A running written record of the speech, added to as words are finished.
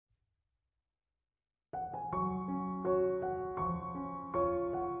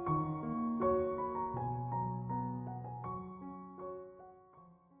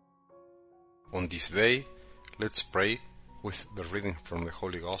This day, let's pray with the reading from the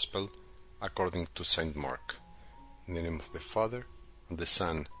Holy Gospel according to Saint Mark. In the name of the Father, and the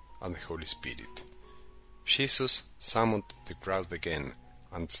Son, and the Holy Spirit. Jesus summoned the crowd again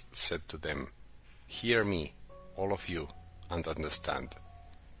and said to them, "Hear me, all of you, and understand.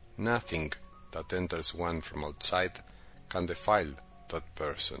 Nothing that enters one from outside can defile that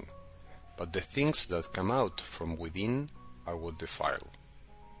person, but the things that come out from within are what defile."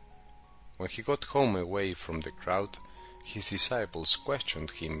 When he got home away from the crowd, his disciples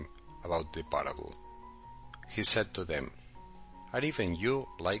questioned him about the parable. He said to them, "Are even you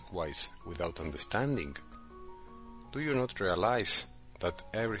likewise without understanding? Do you not realize that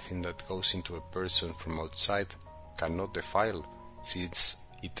everything that goes into a person from outside cannot defile, since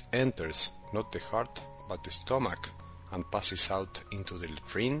it enters not the heart but the stomach and passes out into the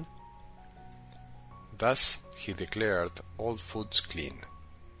latrine?" Thus he declared all foods clean.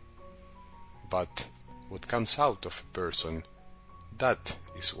 But what comes out of a person, that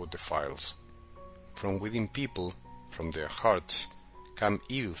is what defiles. From within people, from their hearts, come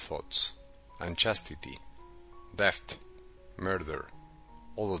evil thoughts, unchastity, theft, murder,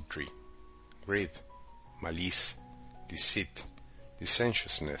 adultery, greed, malice, deceit,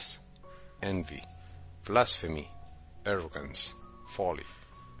 licentiousness, envy, blasphemy, arrogance, folly.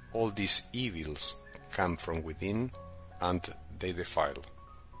 All these evils come from within, and they defile.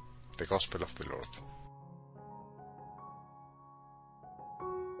 The Gospel of the Lord.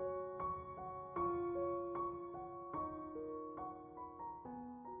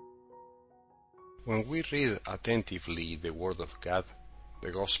 When we read attentively the Word of God,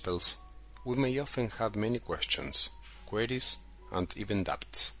 the Gospels, we may often have many questions, queries, and even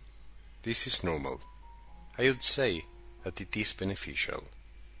doubts. This is normal. I would say that it is beneficial.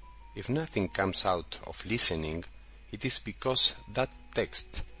 If nothing comes out of listening, it is because that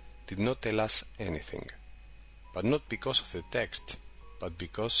text did not tell us anything, but not because of the text, but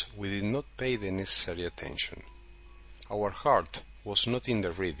because we did not pay the necessary attention. Our heart was not in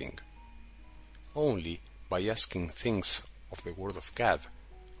the reading. Only by asking things of the Word of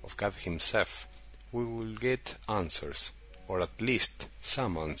God Himself, we will get answers, or at least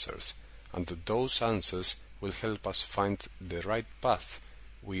some answers, and those answers will help us find the right path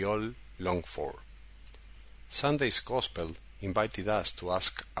we all long for. Sunday's Gospel invited us to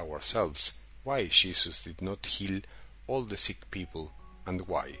ask ourselves why Jesus did not heal all the sick people, and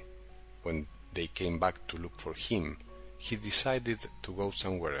why, when they came back to look for Him, He decided to go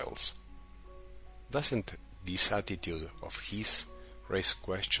somewhere else. Doesn't this attitude of His raise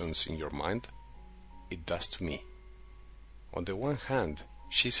questions in your mind? It does to me. On the one hand,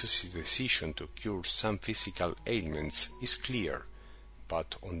 Jesus' decision to cure some physical ailments is clear,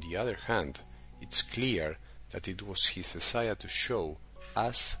 but on the other hand, it's clear that it was His desire to show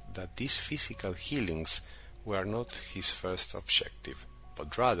us that these physical healings were not His first objective,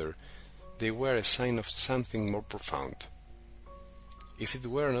 but rather they were a sign of something more profound. If it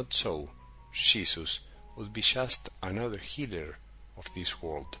were not so, Jesus would be just another healer of this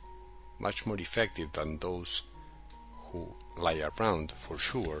world, much more effective than those who lie around for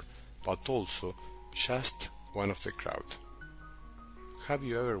sure, but also just one of the crowd. Have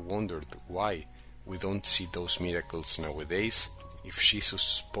you ever wondered why we don't see those miracles nowadays, if Jesus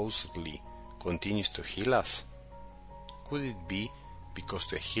supposedly continues to heal us? Could it be because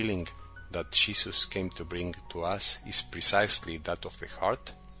the healing that Jesus came to bring to us is precisely that of the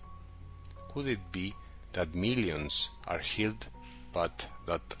heart? Could it be that millions are healed, but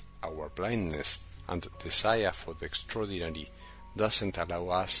that our blindness and desire for the extraordinary doesn't allow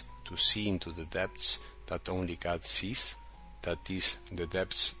us to see into the depths that only God sees, that is, the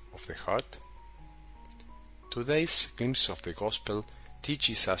depths of the heart? Today's glimpse of the Gospel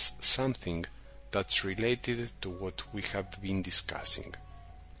teaches us something that's related to what we have been discussing.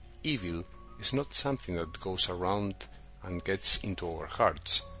 Evil is not something that goes around and gets into our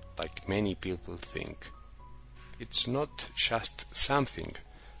hearts, like many people think. It's not just something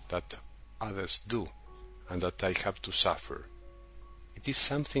that others do and that I have to suffer. It is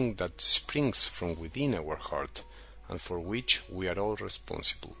something that springs from within our heart and for which we are all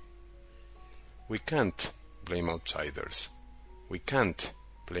responsible. We can't blame outsiders. We can't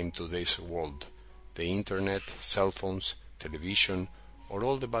blame today's world, the internet, cell phones, television, or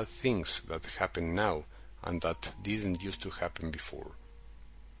all the bad things that happen now and that didn't used to happen before.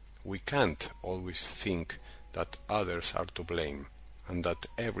 We can't always think that others are to blame and that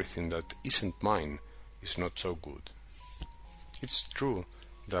everything that isn't mine is not so good. It's true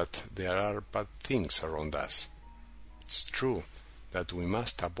that there are bad things around us. It's true that we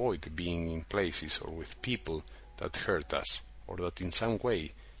must avoid being in places or with people that hurt us or that in some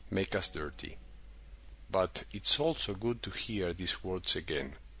way make us dirty. But it's also good to hear these words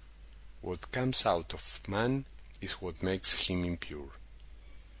again. What comes out of man is what makes him impure.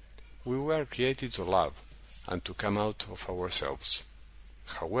 We were created to love and to come out of ourselves.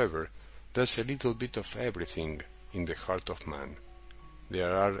 However, there's a little bit of everything in the heart of man.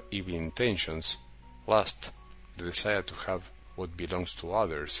 There are evil intentions, lust, the desire to have what belongs to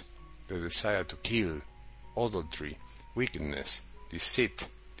others, the desire to kill, adultery, wickedness, deceit,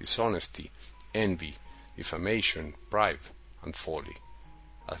 dishonesty, envy, defamation, pride, and folly,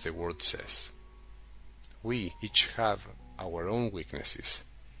 as the word says. We each have our own weaknesses.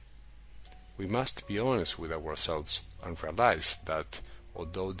 We must be honest with ourselves and realize that,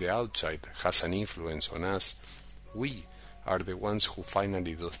 although the outside has an influence on us, we are the ones who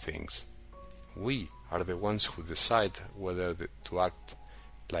finally do things. We are the ones who decide whether to act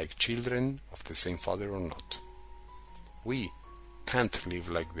like children of the same Father or not. We can't live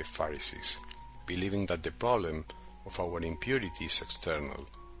like the Pharisees, believing that the problem of our impurity is external.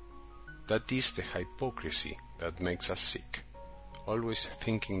 That is the hypocrisy that makes us sick, always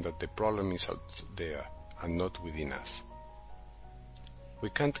thinking that the problem is out there and not within us. We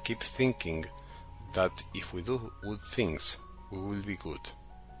can't keep thinking that if we do good things, we will be good.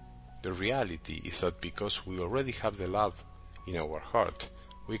 The reality is that because we already have the love in our heart,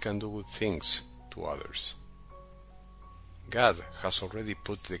 we can do good things to others. God has already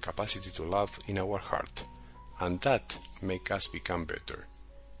put the capacity to love in our heart, and that makes us become better.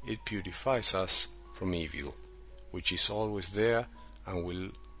 It purifies us from evil, which is always there and will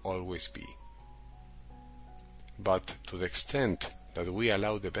always be. But to the extent that we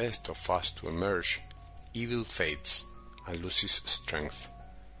allow the best of us to emerge, evil fades and loses strength,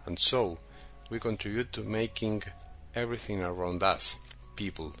 and so we contribute to making everything around us,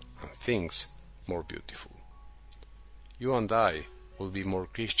 people and things, more beautiful. You and I will be more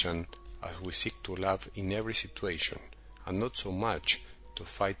Christian as we seek to love in every situation, and not so much to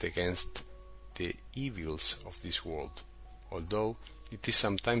fight against the evils of this world, although it is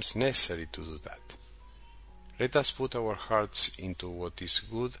sometimes necessary to do that. Let us put our hearts into what is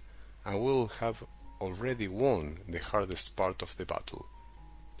good, and we will have already won the hardest part of the battle,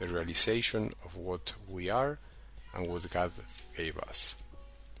 the realization of what we are and what God gave us.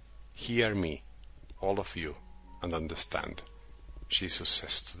 Hear me, all of you, and understand, Jesus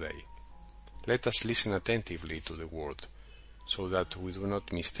says today. Let us listen attentively to the word, so that we do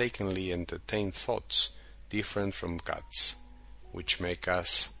not mistakenly entertain thoughts different from God's, which make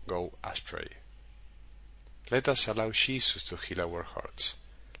us go astray. Let us allow Jesus to heal our hearts.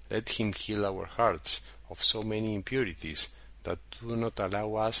 Let him heal our hearts of so many impurities that do not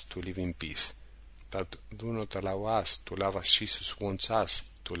allow us to live in peace, that do not allow us to love as Jesus wants us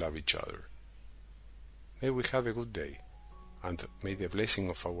to love each other. May we have a good day, and may the blessing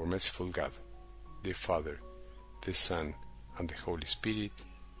of our merciful God, the Father, the Son, and the Holy Spirit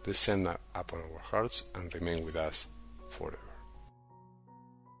descend upon our hearts and remain with us forever.